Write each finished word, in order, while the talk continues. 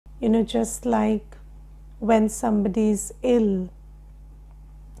Just like when somebody is ill,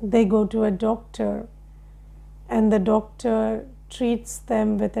 they go to a doctor and the doctor treats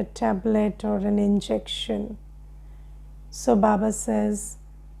them with a tablet or an injection. So Baba says,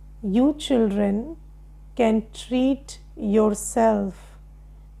 you children can treat yourself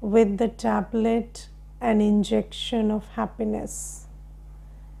with the tablet and injection of happiness.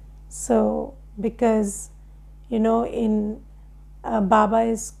 So because in Baba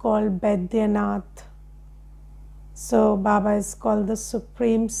is called Baidyanath. So Baba is called the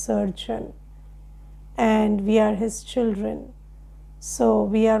Supreme Surgeon, and we are his children. So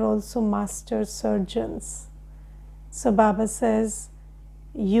we are also master surgeons. So Baba says,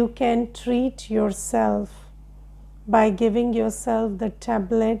 you can treat yourself by giving yourself the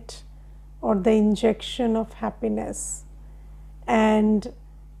tablet or the injection of happiness. And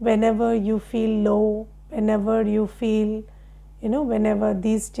whenever you feel low, whenever you feel, whenever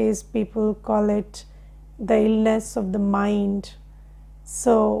these days people call it the illness of the mind.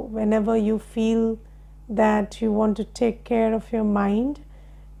 So whenever you feel that you want to take care of your mind,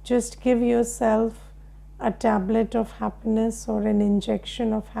 just give yourself a tablet of happiness or an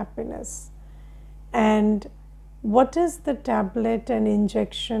injection of happiness. And what is the tablet and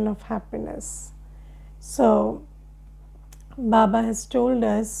injection of happiness? So Baba has told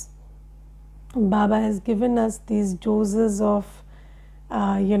us, Baba has given us these doses of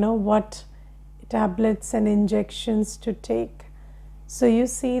what tablets and injections to take. So you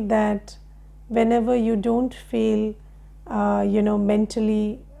see that whenever you don't feel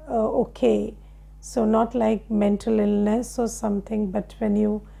mentally okay, so not like mental illness or something, but when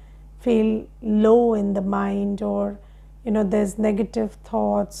you feel low in the mind, or there's negative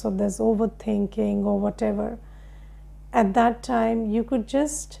thoughts, or there's overthinking or whatever, at that time you could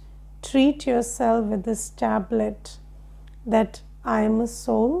just treat yourself with this tablet that I am a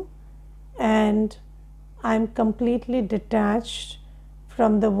soul and I'm completely detached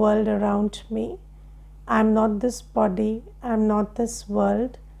from the world around me. I'm not this body, I'm not this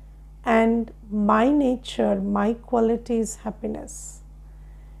world, and my nature, my quality is happiness.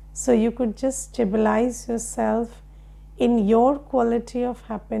 So you could just stabilize yourself in your quality of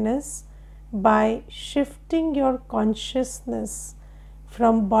happiness by shifting your consciousness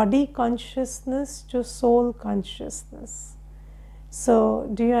from body consciousness to soul consciousness. So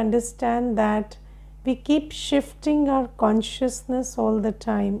do you understand that we keep shifting our consciousness all the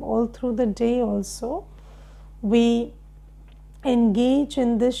time, all through the day also? We engage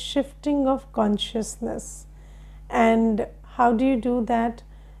in this shifting of consciousness. And how do you do that?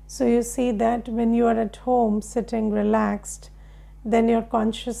 So you see that when you are at home sitting relaxed, then your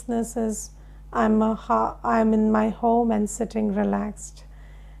consciousness is I'm in my home and sitting relaxed.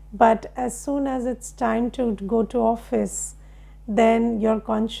 But as soon as it's time to go to office, then your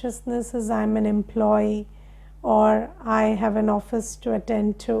consciousness is I'm an employee, or I have an office to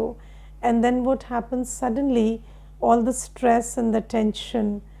attend to. And then what happens? Suddenly all the stress and the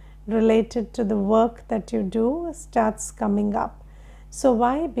tension related to the work that you do starts coming up. So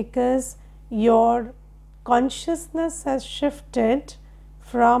why? Because your consciousness has shifted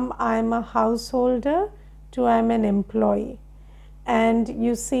from I'm a householder to I'm an employee. And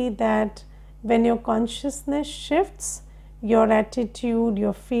you see that when your consciousness shifts, your attitude,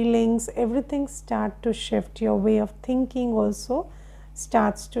 your feelings, everything start to shift. Your way of thinking also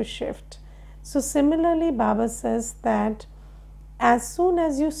starts to shift. So similarly, Baba says that as soon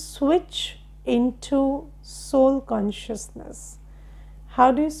as you switch into soul consciousness,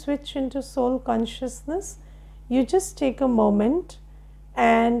 how do you switch into soul consciousness? You just take a moment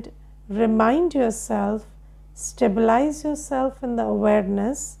and remind yourself, stabilize yourself in the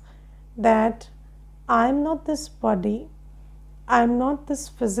awareness that I'm not this body, I'm not this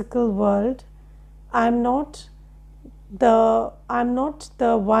physical world, I'm not the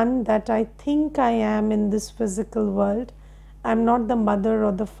one that I think I am in this physical world. I'm not the mother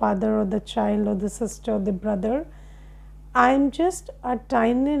or the father or the child or the sister or the brother. I'm just a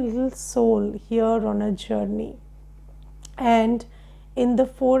tiny little soul here on a journey. And in the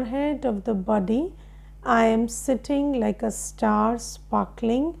forehead of the body, I am sitting like a star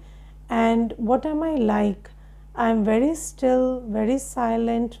sparkling. And what am I like? I am very still, very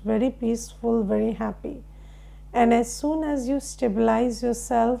silent, very peaceful, very happy. And as soon as you stabilize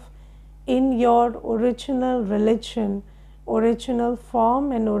yourself in your original religion, original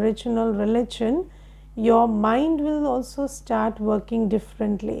form and original religion, your mind will also start working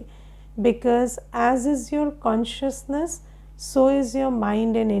differently, because as is your consciousness, so is your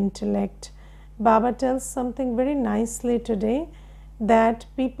mind and intellect. Baba tells something very nicely today, that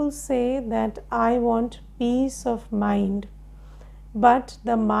people say that I want peace of mind. but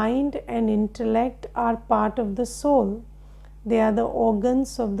the mind and intellect are part of the soul. They are the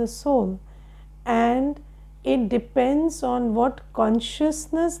organs of the soul, and it depends on what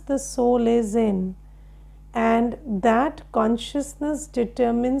consciousness the soul is in, and that consciousness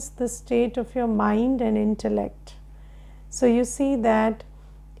determines the state of your mind and intellect. So you see that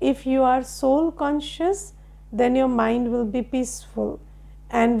if you are soul conscious, then your mind will be peaceful.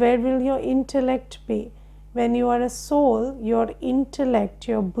 And where will your intellect be? When you are a soul, your intellect,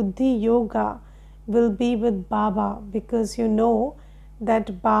 your buddhi yoga will be with Baba, because you know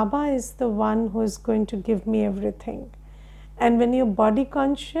that Baba is the one who is going to give me everything. And when you're body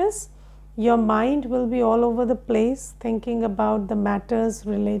conscious, your mind will be all over the place thinking about the matters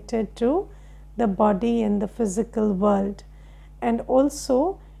related to the body and the physical world. And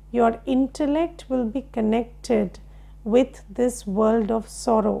also your intellect will be connected with this world of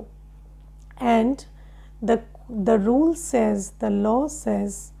sorrow. And the rule says, the law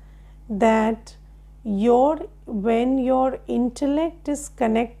says that when your intellect is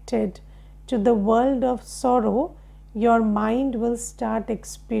connected to the world of sorrow, your mind will start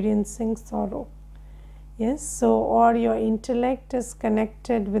experiencing sorrow. Yes, so or your intellect is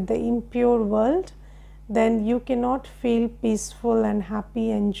connected with the impure world, then you cannot feel peaceful and happy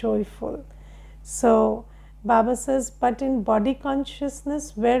and joyful. So Baba says, but in body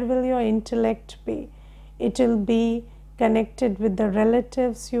consciousness, where will your intellect be? It will be connected with the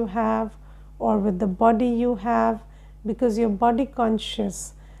relatives you have or with the body you have, because you're body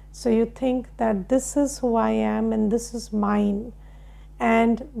conscious. So you think that this is who I am and this is mine.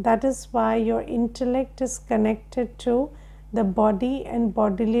 And that is why your intellect is connected to the body and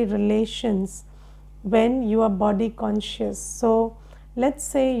bodily relations when you are body conscious. So let's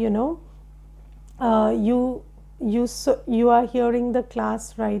say, you are hearing the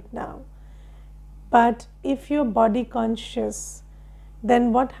class right now, but if you're body conscious,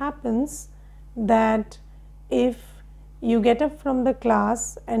 then what happens that if you get up from the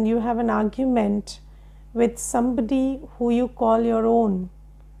class and you have an argument with somebody who you call your own,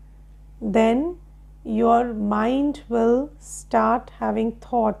 then your mind will start having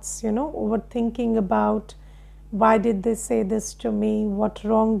thoughts, overthinking about why did they say this to me, what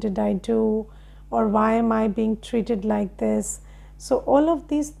wrong did I do, or why am I being treated like this. So all of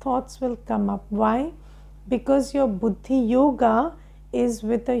these thoughts will come up. Why? Because your buddhi yoga is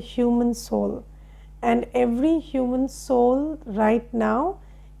with a human soul, and every human soul right now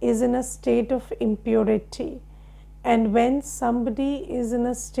is in a state of impurity. And when somebody is in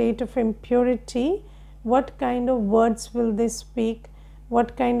a state of impurity, what kind of words will they speak?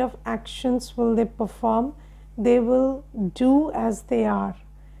 What kind of actions will they perform? They will do as they are.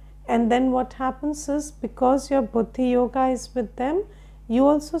 And then what happens is, because your buddhi yoga is with them, you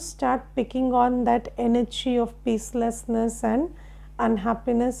also start picking on that energy of peacelessness and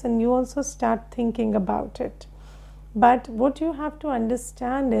unhappiness, and you also start thinking about it. But what you have to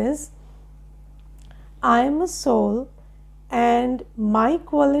understand is, I am a soul, and my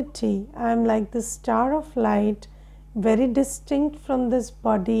quality, I am like the star of light, very distinct from this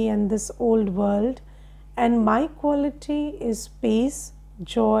body and this old world, and my quality is peace,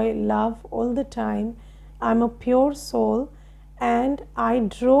 joy, love all the time. I am a pure soul, and I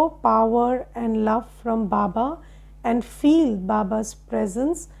draw power and love from Baba and feel Baba's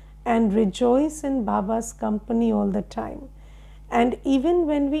presence and rejoice in Baba's company all the time. And even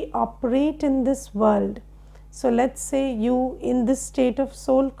when we operate in this world, so let's say you in this state of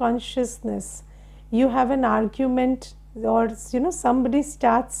soul consciousness, you have an argument, or somebody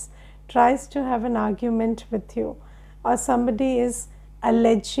tries to have an argument with you, or somebody is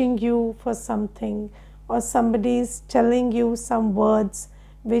alleging you for something, or somebody is telling you some words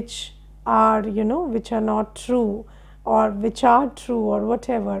which are not true, or which are true, or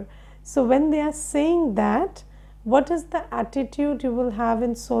whatever. So when they are saying that, what is the attitude you will have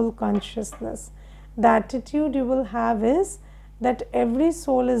in soul consciousness? The attitude you will have is that every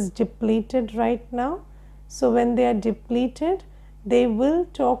soul is depleted right now. So when they are depleted, they will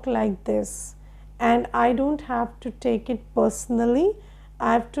talk like this, and I don't have to take it personally.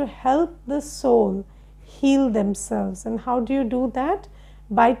 I have to help the soul heal themselves. And how do you do that?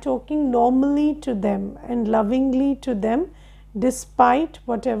 By talking normally to them and lovingly to them, despite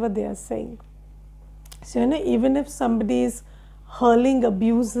whatever they are saying. So even if somebody is hurling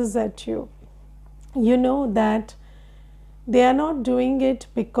abuses at you, you know that they are not doing it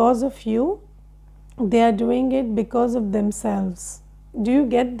because of you, they are doing it because of themselves. Do you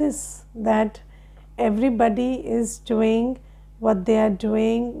get this? That everybody is doing what they are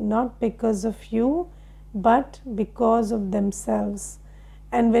doing not because of you, but because of themselves.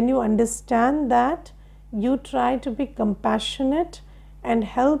 And when you understand that, you try to be compassionate and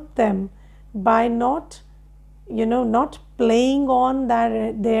help them by not not playing on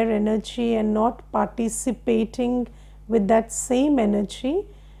their energy and not participating with that same energy,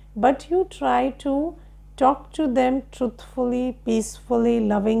 but you try to talk to them truthfully, peacefully,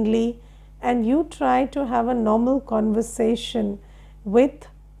 lovingly, and you try to have a normal conversation with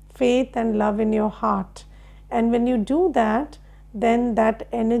faith and love in your heart. And when you do that, then that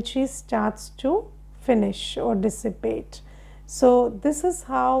energy starts to finish or dissipate. So this is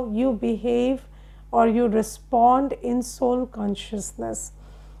how you behave or you respond in soul consciousness.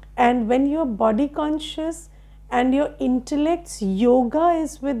 And when you're body conscious and your intellect's yoga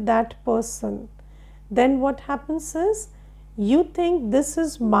is with that person, then what happens is you think this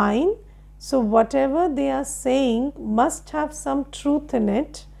is mine, so whatever they are saying must have some truth in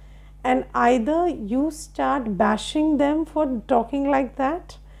it, and either you start bashing them for talking like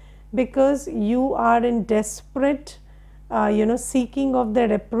that because you are in desperate seeking of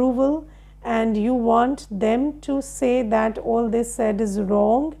their approval, and you want them to say that all they said is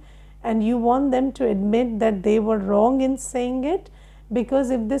wrong, and you want them to admit that they were wrong in saying it, because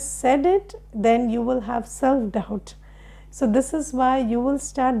if they said it, then you will have self-doubt. So this is why you will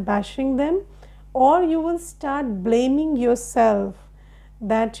start bashing them, or you will start blaming yourself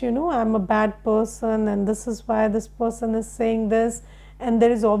that I'm a bad person and this is why this person is saying this, and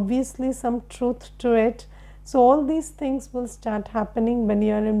there is obviously some truth to it. So all these things will start happening when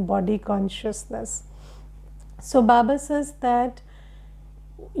you are in body consciousness. So Baba says that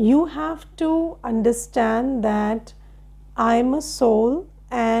you have to understand that I am a soul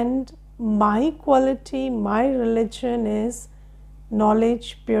and my quality, my religion is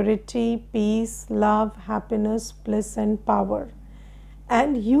knowledge, purity, peace, love, happiness, bliss and power.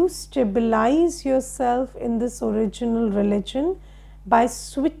 And you stabilize yourself in this original religion by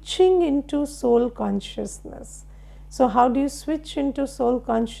switching into soul consciousness. So how do you switch into soul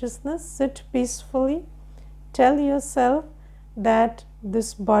consciousness? Sit peacefully, tell yourself that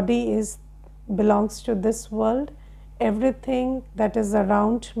this body belongs to this world, everything that is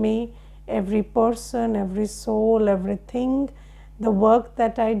around me, every person, every soul, everything, the work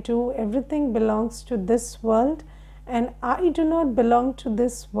that I do, everything belongs to this world, and I do not belong to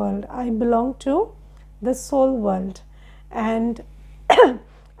this world, I belong to the soul world, and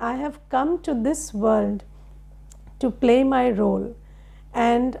I have come to this world to play my role,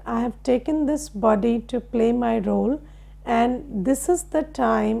 and I have taken this body to play my role, and this is the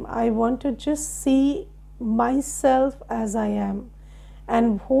time I want to just see myself as I am.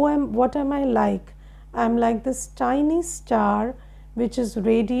 And what am I like? I'm like this tiny star which is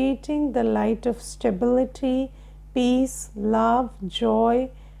radiating the light of stability, peace, love,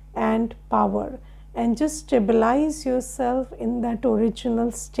 joy and power. And just stabilize yourself in that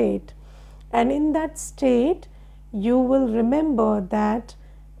original state. And in that state, you will remember that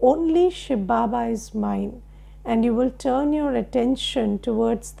only Shiv Baba is mine. And you will turn your attention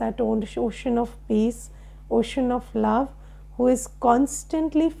towards that ocean of peace, ocean of love, who is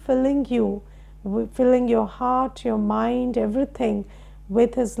constantly filling you, filling your heart, your mind, everything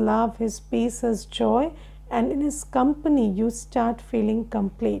with His love, His peace, His joy. And in His company, you start feeling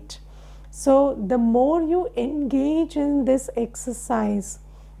complete. So the more you engage in this exercise,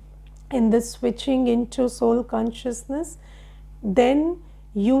 in this switching into soul consciousness, then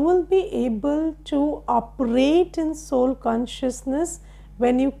you will be able to operate in soul consciousness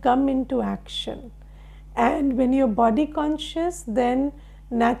when you come into action. And when you're body conscious, then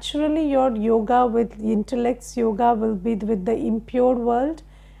naturally your yoga with intellect's yoga will be with the impure world.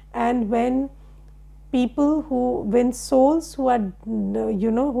 And when souls who are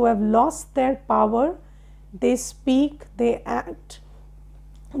who have lost their power, they speak, they act,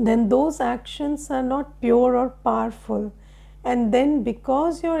 then those actions are not pure or powerful. And then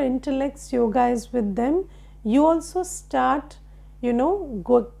because your intellect's yoga is with them, you also start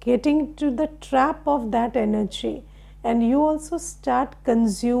getting into the trap of that energy, and you also start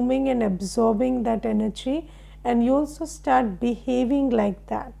consuming and absorbing that energy, and you also start behaving like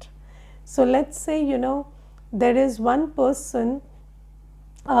that. So let's say there is one person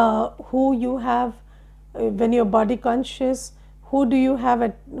who you have when you're body conscious, who do you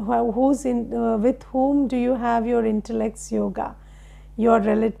have with whom do you have your intellect's yoga? Your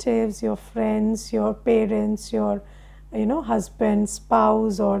relatives, your friends, your parents, your husband,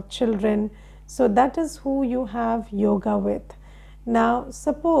 spouse or children. So that is who you have yoga with. Now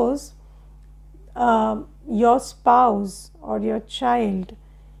suppose your spouse or your child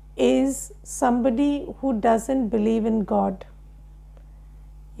is somebody who doesn't believe in God.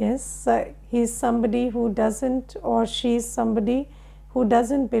 Yes, he is somebody who doesn't, or she is somebody who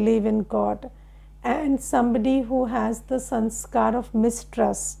doesn't believe in God. and somebody who has the sanskar of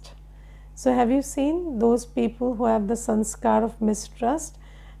mistrust. So have you seen those people who have the sanskar of mistrust,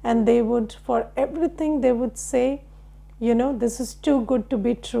 and they would, for everything they would say, you know, this is too good to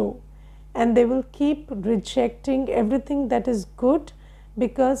be true, and they will keep rejecting everything that is good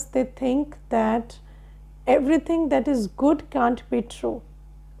because they think that everything that is good can't be true.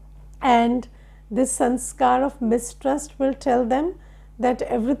 And this sanskar of mistrust will tell them that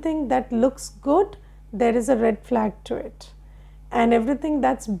everything that looks good, there is a red flag to it, and everything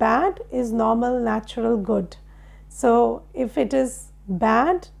that's bad is normal, natural good. So if it is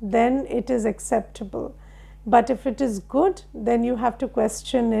bad, then it is acceptable, but if it is good, then you have to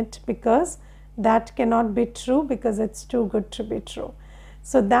question it, because that cannot be true, because it's too good to be true.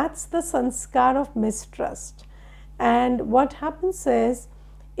 So that's the sanskar of mistrust. And what happens is,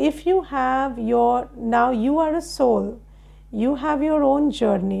 if you have your, now you are a soul, you have your own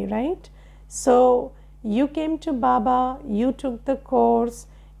journey, right? So you came to Baba, you took the course,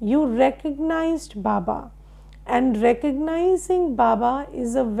 you recognized Baba, and recognizing Baba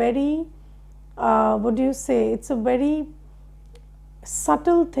is a very, what do you say, it's a very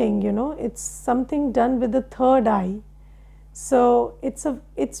subtle thing, you know, it's something done with the third eye. So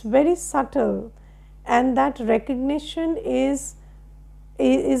it's very subtle, and that recognition is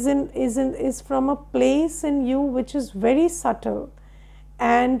from a place in you which is very subtle,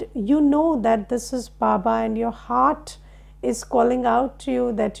 and you know that this is Baba, and your heart is calling out to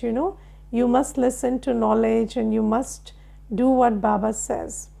you that, you know, you must listen to knowledge and you must do what Baba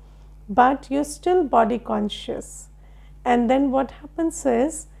says, but you're still body conscious. And then what happens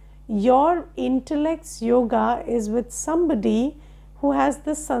is, your intellect's yoga is with somebody who has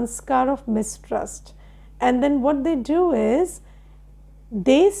the sanskar of mistrust, and then what they do is,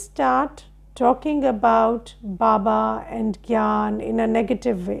 they start talking about Baba and Gyan in a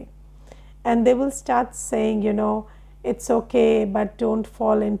negative way, and they will start saying, you know, it's okay, but don't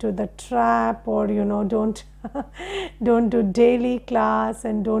fall into the trap, or, you know, don't don't do daily class,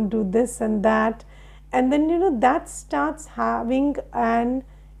 and don't do this and that. And then, you know, that starts having an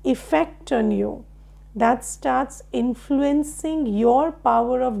effect on you, that starts influencing your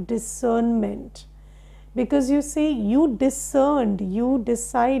power of discernment. Because you see, you discerned, you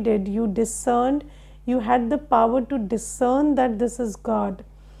decided, you discerned, you had the power to discern that this is God.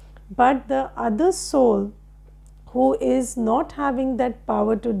 But the other soul who is not having that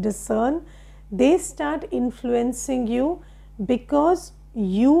power to discern, they start influencing you, because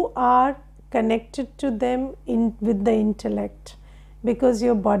you are connected to them with the intellect, because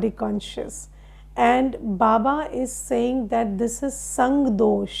you're body conscious. And Baba is saying that this is sang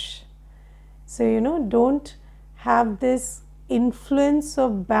dosh. So, you know, don't have this influence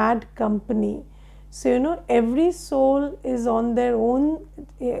of bad company. So, you know, every soul is on their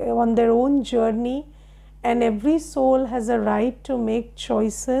own journey, and every soul has a right to make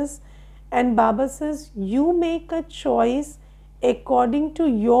choices. And Baba says, you make a choice according to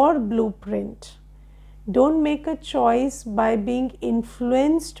your blueprint. Don't make a choice by being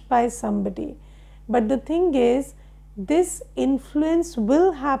influenced by somebody. But the thing is, this influence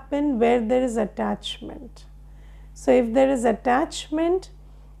will happen where there is attachment. So if there is attachment,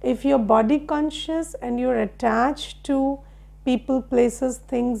 if you're body conscious and you're attached to people, places,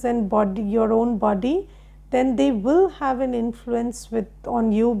 things, and body, your own body, then they will have an influence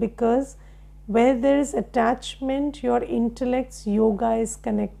on you, because where there is attachment, your intellect's yoga is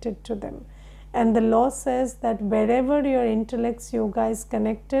connected to them. And the law says that wherever your intellect's yoga is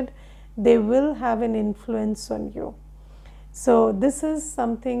connected, they will have an influence on you. So this is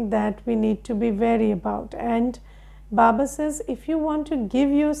something that we need to be wary about. And Baba says, if you want to give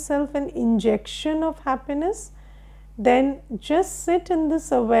yourself an injection of happiness, then just sit in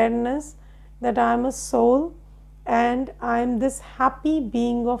this awareness that I am a soul and I am this happy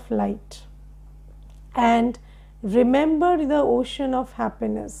being of light. And remember the ocean of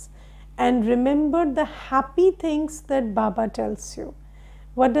happiness, and remember the happy things that Baba tells you.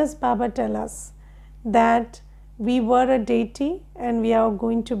 What does Baba tell us? That we were a deity and we are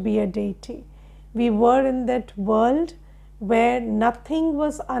going to be a deity. We were in that world where nothing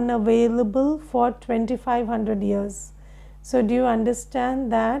was unavailable for 2500 years. So do you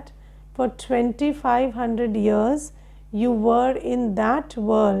understand that for 2500 years you were in that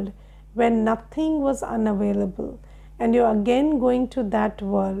world where nothing was unavailable, and you're again going to that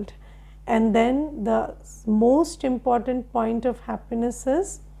world. And then the most important point of happiness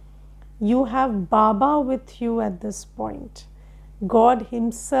is, you have Baba with you at this point, God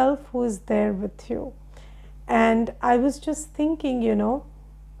Himself who is there with you. And I was just thinking, you know,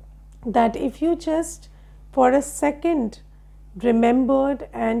 that if you just for a second remembered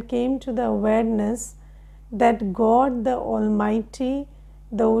and came to the awareness that God the Almighty,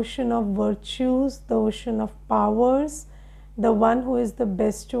 the ocean of virtues, the ocean of powers, the one who is the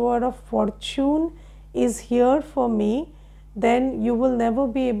bestower of fortune, is here for me, then you will never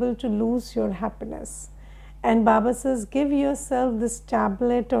be able to lose your happiness. And Baba says, give yourself this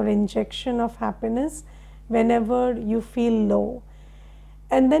tablet or injection of happiness whenever you feel low.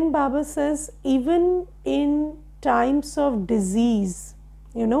 And then Baba says, even in times of disease,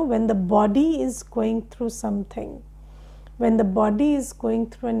 when the body is going through something, when the body is going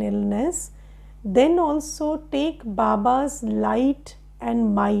through an illness, then also take Baba's light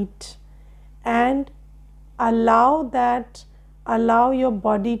and might and allow your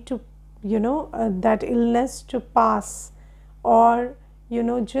body to, that illness to pass, or,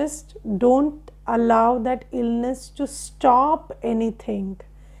 just don't allow that illness to stop anything,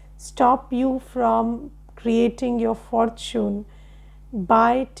 stop you from creating your fortune,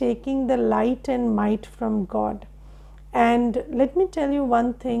 by taking the light and might from God. And let me tell you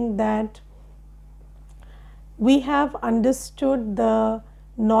one thing, that we have understood the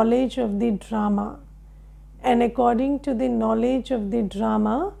knowledge of the drama, and according to the knowledge of the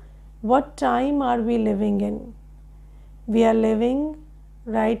drama, what time are we living in? We are living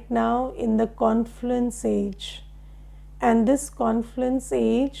right now in the confluence age, and this confluence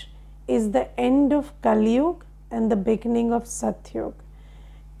age is the end of Kali Yuga and the beginning of Satyug.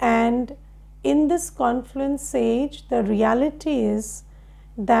 And in this confluence age, the reality is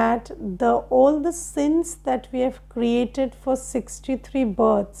that all the sins that we have created for 63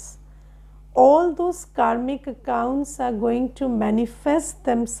 births, all those karmic accounts are going to manifest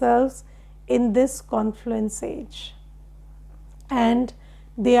themselves in this confluence age, and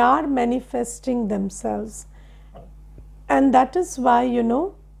they are manifesting themselves. And that is why,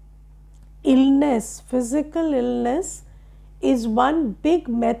 illness, physical illness, is one big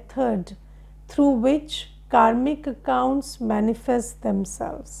method through which karmic accounts manifest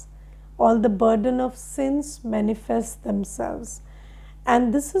themselves. All the burden of sins manifest themselves.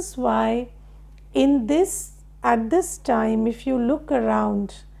 And this is why at this time, if you look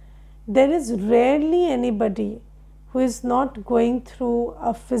around, there is rarely anybody who is not going through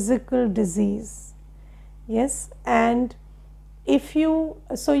a physical disease. Yes, and if you,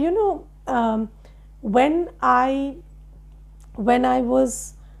 so when I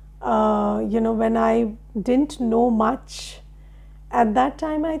was, when I didn't know much, at that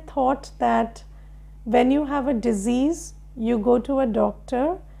time I thought that when you have a disease, you go to a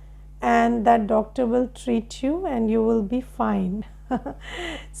doctor and that doctor will treat you and you will be fine.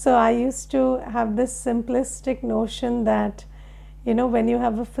 So I used to have this simplistic notion that, when you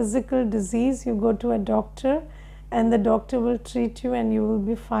have a physical disease, you go to a doctor and the doctor will treat you and you will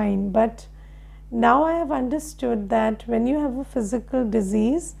be fine. But now I have understood that when you have a physical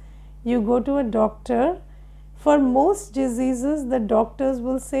disease, you go to a doctor. For most diseases, the doctors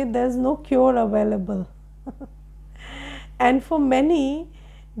will say there's no cure available. And for many,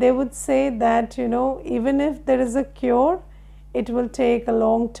 they would say that, even if there is a cure, it will take a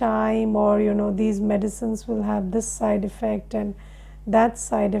long time, or, these medicines will have this side effect and that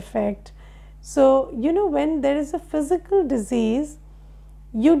side effect. So, when there is a physical disease,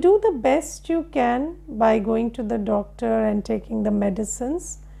 you do the best you can by going to the doctor and taking the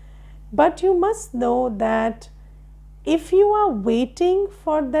medicines. But you must know that if you are waiting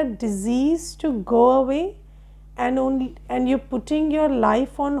for that disease to go away and you're putting your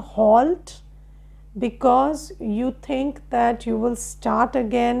life on halt because you think that you will start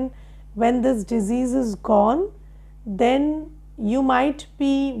again when this disease is gone, then you might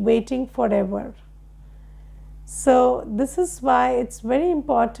be waiting forever. So this is why it's very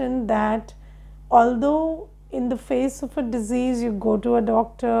important that although in the face of a disease you go to a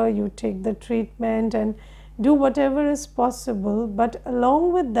doctor, you take the treatment and do whatever is possible, but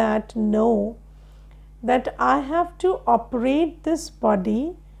along with that, know that I have to operate this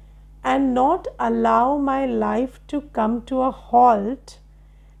body and not allow my life to come to a halt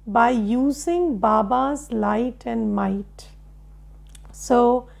by using Baba's light and might.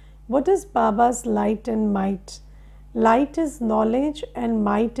 So, what is Baba's light and might? Light is knowledge and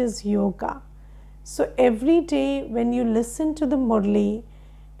might is yoga. So, every day when you listen to the Murli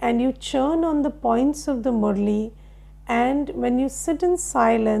and you churn on the points of the Murli, and when you sit in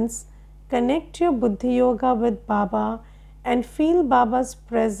silence, connect your Buddhi Yoga with Baba and feel Baba's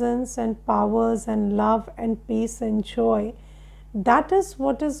presence and powers and love and peace and joy. That is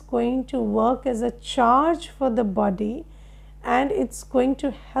what is going to work as a charge for the body, and it's going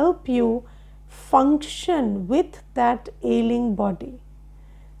to help you function with that ailing body.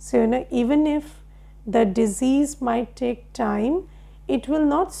 So, even if the disease might take time, it will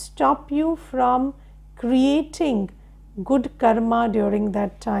not stop you from creating good karma during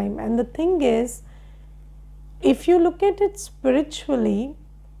that time. And the thing is, if you look at it spiritually,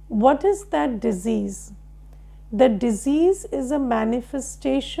 what is that disease? The disease is a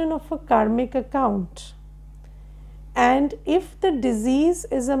manifestation of a karmic account. And if the disease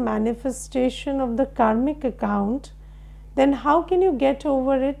is a manifestation of the karmic account, then how can you get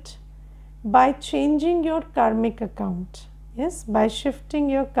over it? By changing your karmic account. Yes, by shifting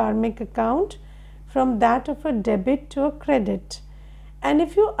your karmic account from that of a debit to a credit. And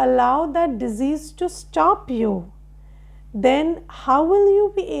if you allow that disease to stop you, then how will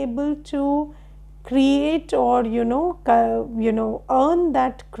you be able to create or earn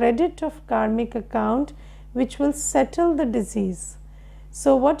that credit of karmic account which will settle the disease?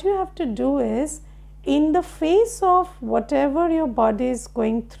 So what you have to do is, in the face of whatever your body is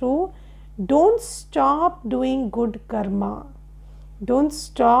going through, don't stop doing good karma. Don't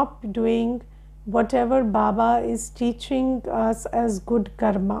stop doing whatever Baba is teaching us as good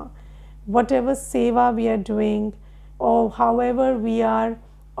karma. Whatever seva we are doing, or however we are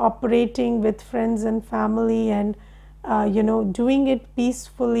operating with friends and family, and doing it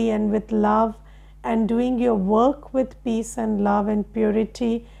peacefully and with love, and doing your work with peace and love and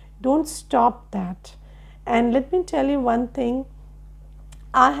purity. Don't stop that. And let me tell you one thing,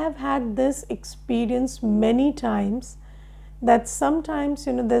 I have had this experience many times, that sometimes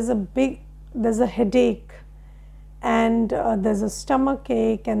there's a headache, and there's a stomach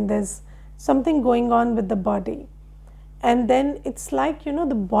ache, and there's something going on with the body, and then it's like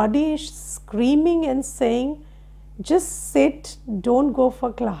the body is screaming and saying, just sit, don't go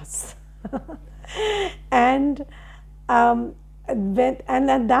for class. And at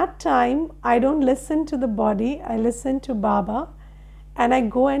that time I don't listen to the body, I listen to Baba, and I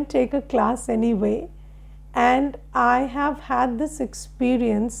go and take a class anyway. And I have had this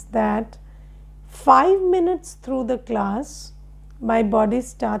experience that 5 minutes through the class, my body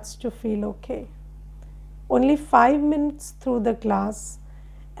starts to feel okay. Only 5 minutes through the class.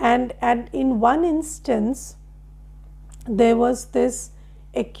 And in one instance, there was this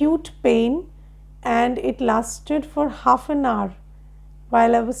acute pain, and it lasted for half an hour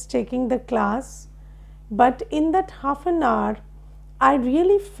while I was taking the class. But in that half an hour, I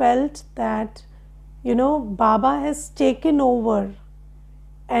really felt that Baba has taken over,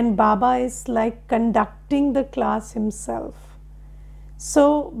 and Baba is like conducting the class himself.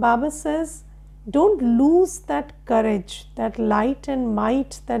 So Baba says, don't lose that courage, that light and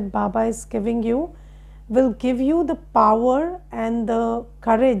might that Baba is giving you will give you the power and the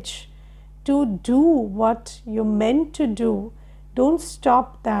courage to do what you're meant to do. Don't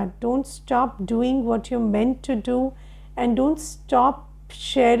stop that. Don't stop doing what you're meant to do, and don't stop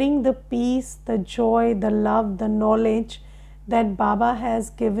sharing the peace, the joy, the love, the knowledge that Baba has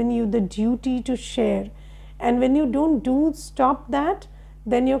given you the duty to share. And when you don't stop that,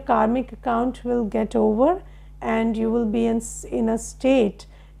 then your karmic account will get over, and you will be in a state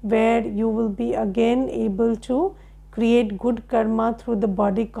where you will be again able to create good karma through the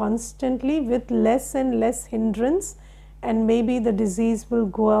body constantly with less and less hindrance, and maybe the disease will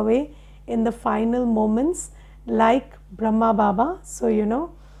go away in the final moments, like Brahma Baba. So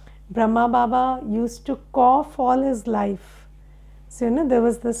Brahma Baba used to cough all his life. So there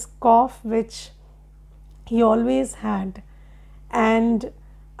was this cough which he always had, and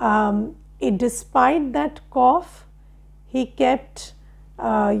despite that cough, he kept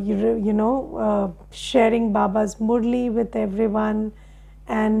sharing Baba's Murli with everyone,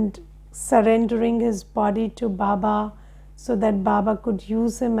 and surrendering his body to Baba so that Baba could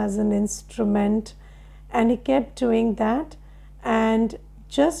use him as an instrument. And he kept doing that. And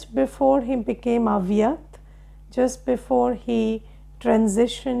just before he became Avyakt, just before he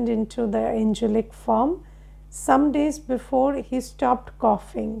transitioned into the angelic form, some days before, he stopped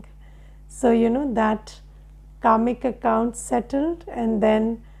coughing. So that karmic account settled, and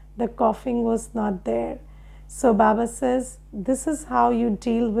then the coughing was not there. So Baba says, this is how you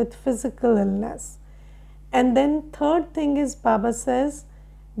deal with physical illness. And then third thing is, Baba says,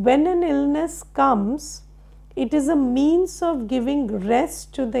 when an illness comes, it is a means of giving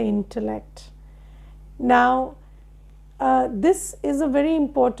rest to the intellect. Now, this is a very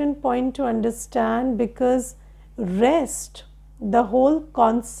important point to understand, because rest, the whole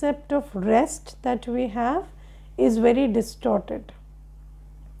concept of rest that we have, is very distorted.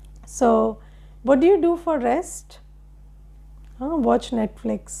 So, what do you do for rest? Watch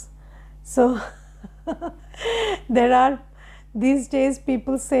Netflix. So, there are these days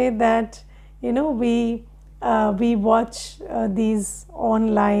people say that we we watch these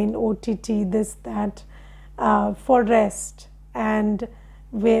online OTT, this, that, for rest. And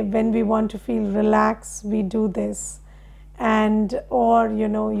when we want to feel relaxed, we do this. And or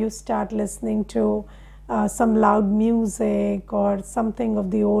you start listening to some loud music or something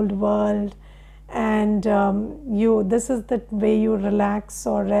of the old world, and this is the way you relax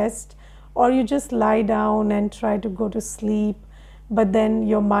or rest. Or you just lie down and try to go to sleep, but then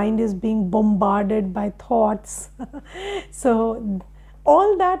your mind is being bombarded by thoughts. So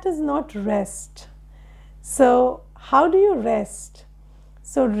all that is not rest. So how do you rest?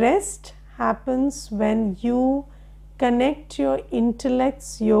 So rest happens when you connect your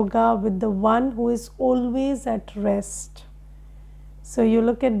intellect's yoga with the one who is always at rest. So you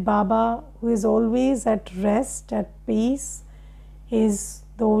look at Baba, who is always at rest, at peace. He is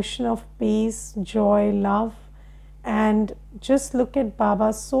the ocean of peace, joy, love. And just look at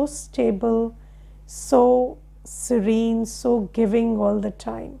Baba, so stable, so serene, so giving all the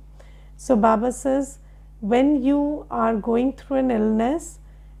time. So Baba says, when you are going through an illness,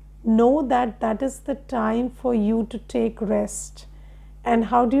 know that that is the time for you to take rest. And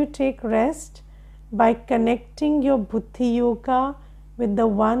how do you take rest? By connecting your Buddhi Yoga with the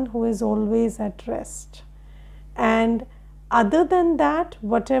one who is always at rest. And other than that,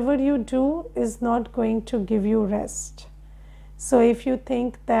 whatever you do is not going to give you rest. So if you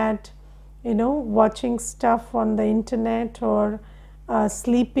think that, watching stuff on the internet or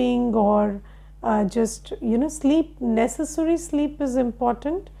sleeping or just, sleep, necessary sleep is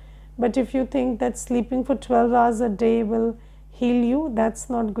important. But if you think that sleeping for 12 hours a day will heal you, that's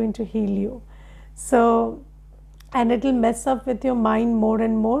not going to heal you. So, and it will mess up with your mind more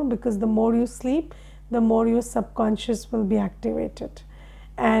and more, because the more you sleep, the more your subconscious will be activated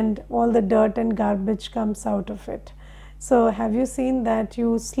and all the dirt and garbage comes out of it. So have you seen that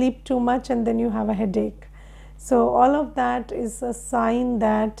you sleep too much and then you have a headache? So all of that is a sign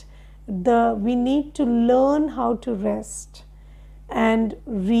that we need to learn how to rest. And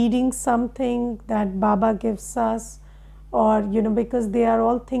reading something that Baba gives us, or because they are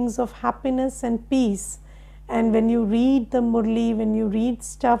all things of happiness and peace. And when you read the Murli, when you read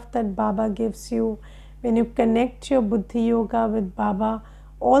stuff that Baba gives you, when you connect your Buddhi Yoga with Baba,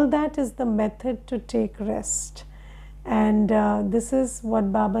 all that is the method to take rest. And this is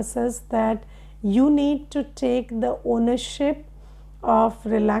what Baba says, that you need to take the ownership of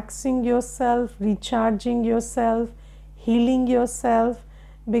relaxing yourself, recharging yourself, healing yourself,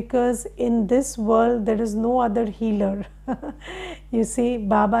 because in this world there is no other healer. You see,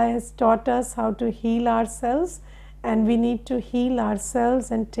 Baba has taught us how to heal ourselves, and we need to heal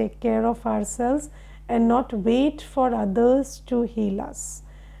ourselves and take care of ourselves and not wait for others to heal us.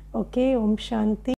 Okay, Om Shanti.